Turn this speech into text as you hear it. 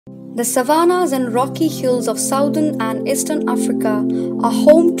The savannas and rocky hills of southern and eastern Africa are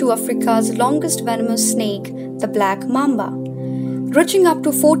home to Africa's longest venomous snake, the black mamba. Reaching up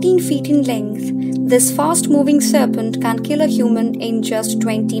to 14 feet in length, this fast-moving serpent can kill a human in just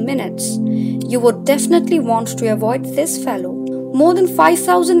 20 minutes. You would definitely want to avoid this fellow. More than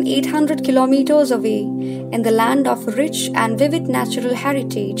 5,800 kilometers away, in the land of rich and vivid natural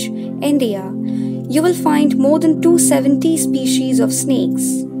heritage, India, you will find more than 270 species of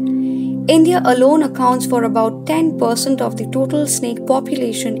snakes. India alone accounts for about 10% of the total snake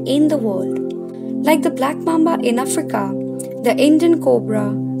population in the world. Like the black mamba in Africa, the Indian Cobra,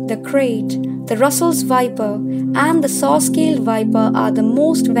 the Krait, the Russell's viper, and the saw-scaled viper are the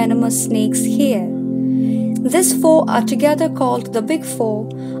most venomous snakes here. These four are together called the Big Four,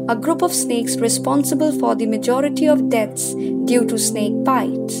 a group of snakes responsible for the majority of deaths due to snake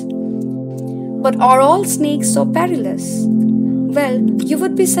bites. But are all snakes so perilous? Well, you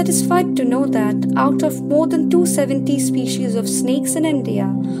would be satisfied to know that out of more than 270 species of snakes in India,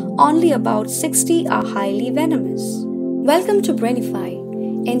 only about 60 are highly venomous. Welcome to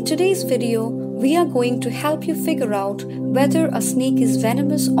Brainify. In today's video, we are going to help you figure out whether a snake is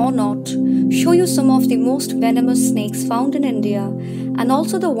venomous or not, show you some of the most venomous snakes found in India, and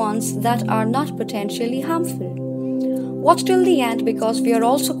also the ones that are not potentially harmful. Watch till the end because we are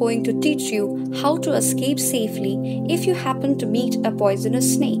also going to teach you how to escape safely if you happen to meet a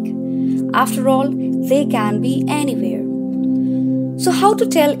poisonous snake. After all, they can be anywhere. So how to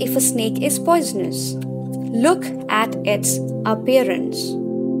tell if a snake is poisonous? Look at its appearance.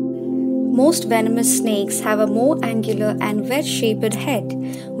 Most venomous snakes have a more angular and wedge-shaped head,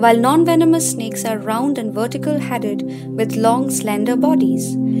 while non-venomous snakes are round and vertical-headed with long, slender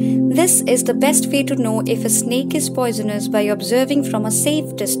bodies. This is the best way to know if a snake is poisonous by observing from a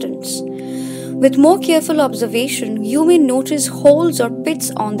safe distance. With more careful observation, you may notice holes or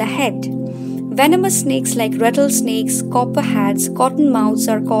pits on the head. Venomous snakes like rattlesnakes, copperheads,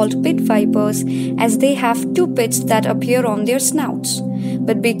 cottonmouths are called pit vipers as they have two pits that appear on their snouts.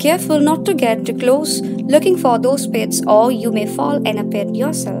 But be careful not to get too close looking for those pits or you may fall in a pit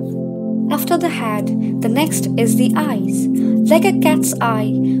yourself. After the head, the next is the eyes. Like a cat's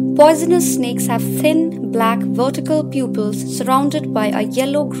eye, poisonous snakes have thin, black, vertical pupils surrounded by a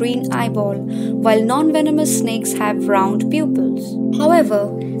yellow-green eyeball, while non-venomous snakes have round pupils. However,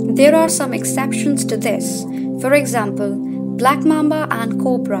 there are some exceptions to this. For example, black mamba and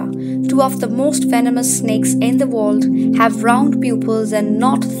cobra, two of the most venomous snakes in the world, have round pupils and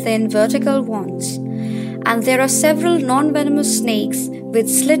not thin vertical ones. And there are several non-venomous snakes with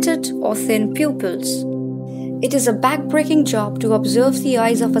slitted or thin pupils. It is a back-breaking job to observe the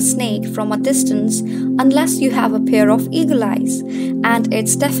eyes of a snake from a distance unless you have a pair of eagle eyes, and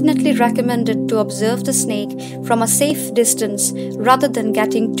it's definitely recommended to observe the snake from a safe distance rather than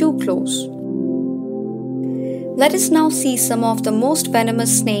getting too close. Let us now see some of the most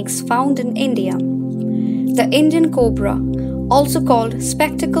venomous snakes found in India. The Indian Cobra, also called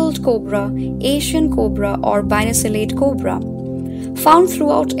spectacled cobra, Asian cobra or binoculate cobra. Found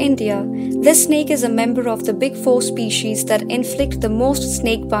throughout India, this snake is a member of the Big Four species that inflict the most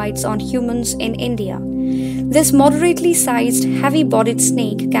snake bites on humans in India. This moderately sized, heavy-bodied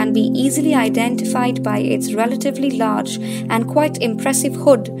snake can be easily identified by its relatively large and quite impressive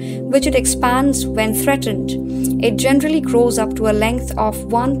hood, which it expands when threatened. It generally grows up to a length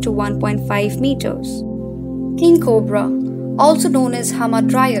of 1 to 1.5 meters. King Cobra, also known as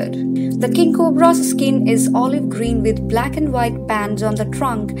hamadryad. The king cobra's skin is olive green with black and white bands on the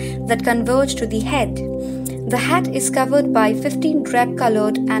trunk that converge to the head. The head is covered by 15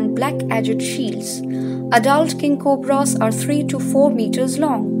 red-colored and black-edged shields. Adult king cobras are 3 to 4 meters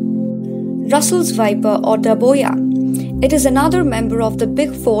long. Russell's viper or daboya. It is another member of the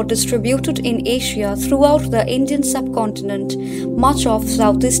Big Four distributed in Asia throughout the Indian subcontinent, much of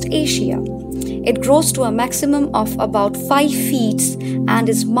Southeast Asia. It grows to a maximum of about 5 feet and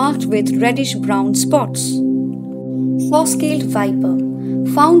is marked with reddish-brown spots. Saw-scaled viper.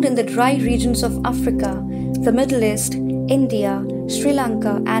 Found in the dry regions of Africa, the Middle East, India, Sri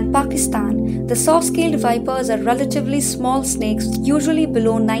Lanka and Pakistan, the saw-scaled vipers are relatively small snakes usually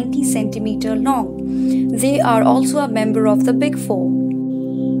below 90 cm long. They are also a member of the Big Four.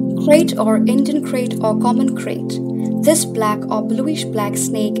 Krait or Indian Krait or common Krait. This black or bluish-black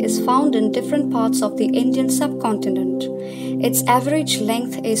snake is found in different parts of the Indian subcontinent. Its average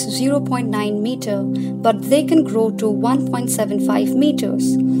length is 0.9 meter, but they can grow to 1.75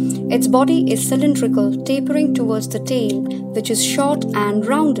 meters. Its body is cylindrical, tapering towards the tail, which is short and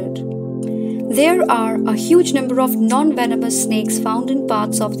rounded. There are a huge number of non-venomous snakes found in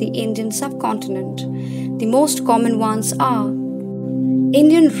parts of the Indian subcontinent. The most common ones are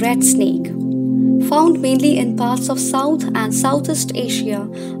Indian red snake. Found mainly in parts of South and Southeast Asia,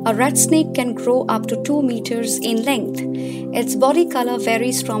 a red snake can grow up to 2 meters in length. Its body color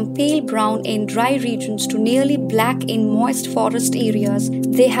varies from pale brown in dry regions to nearly black in moist forest areas.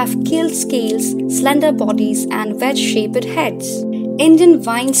 They have keeled scales, slender bodies, and wedge-shaped heads. Indian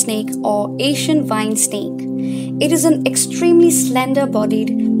vine snake or Asian vine snake. It is an extremely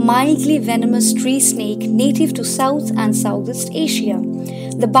slender-bodied, mildly venomous tree snake native to South and Southeast Asia.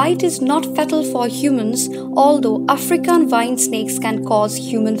 The bite is not fatal for humans, although African vine snakes can cause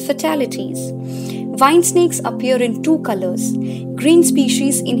human fatalities. Vine snakes appear in 2 colors. Green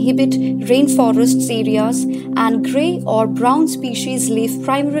species inhabit rainforests areas, and gray or brown species live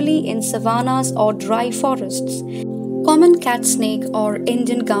primarily in savannas or dry forests. Common cat snake or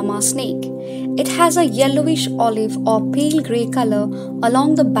Indian gamma snake. It has a yellowish olive or pale grey color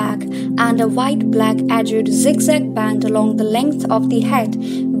along the back and a white-black edged zigzag band along the length of the head,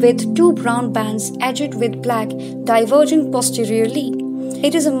 with 2 brown bands edged with black diverging posteriorly.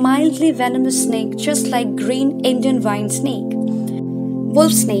 It is a mildly venomous snake just like green Indian vine snake.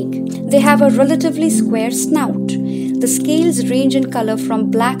 Wolf snake. They have a relatively square snout. The scales range in color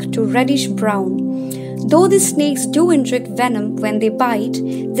from black to reddish brown. Though these snakes do inject venom when they bite,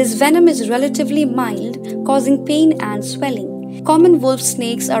 this venom is relatively mild, causing pain and swelling. Common wolf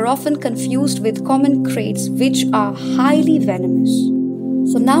snakes are often confused with common kraits, which are highly venomous.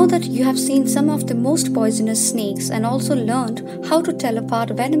 So now that you have seen some of the most poisonous snakes and also learned how to tell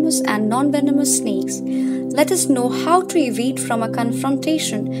apart venomous and non-venomous snakes, let us know how to evade from a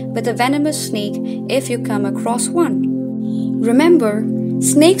confrontation with a venomous snake if you come across one. Remember,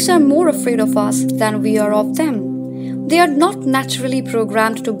 snakes are more afraid of us than we are of them. They are not naturally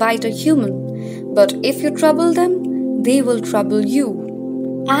programmed to bite a human, but if you trouble them, they will trouble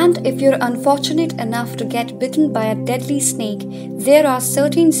you. And if you're unfortunate enough to get bitten by a deadly snake, there are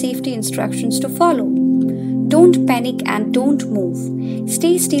certain safety instructions to follow. Don't panic and don't move.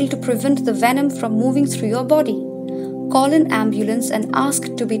 Stay still to prevent the venom from moving through your body. Call an ambulance and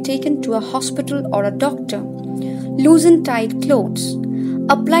ask to be taken to a hospital or a doctor. Loosen tight clothes.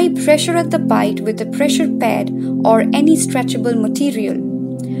 Apply pressure at the bite with a pressure pad or any stretchable material.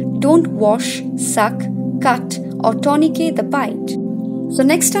 Don't wash, suck, cut, or tourniquet the bite. So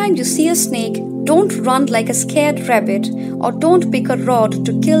next time you see a snake, don't run like a scared rabbit or don't pick a rod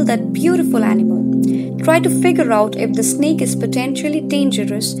to kill that beautiful animal. Try to figure out if the snake is potentially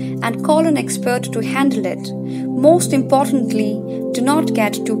dangerous and call an expert to handle it. Most importantly, do not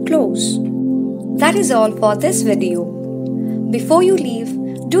get too close. That is all for this video. Before you leave,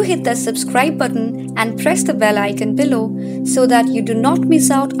 do hit the subscribe button and press the bell icon below so that you do not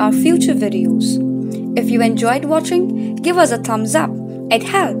miss out our future videos. If you enjoyed watching, give us a thumbs up. It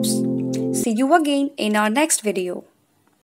helps. See you again in our next video.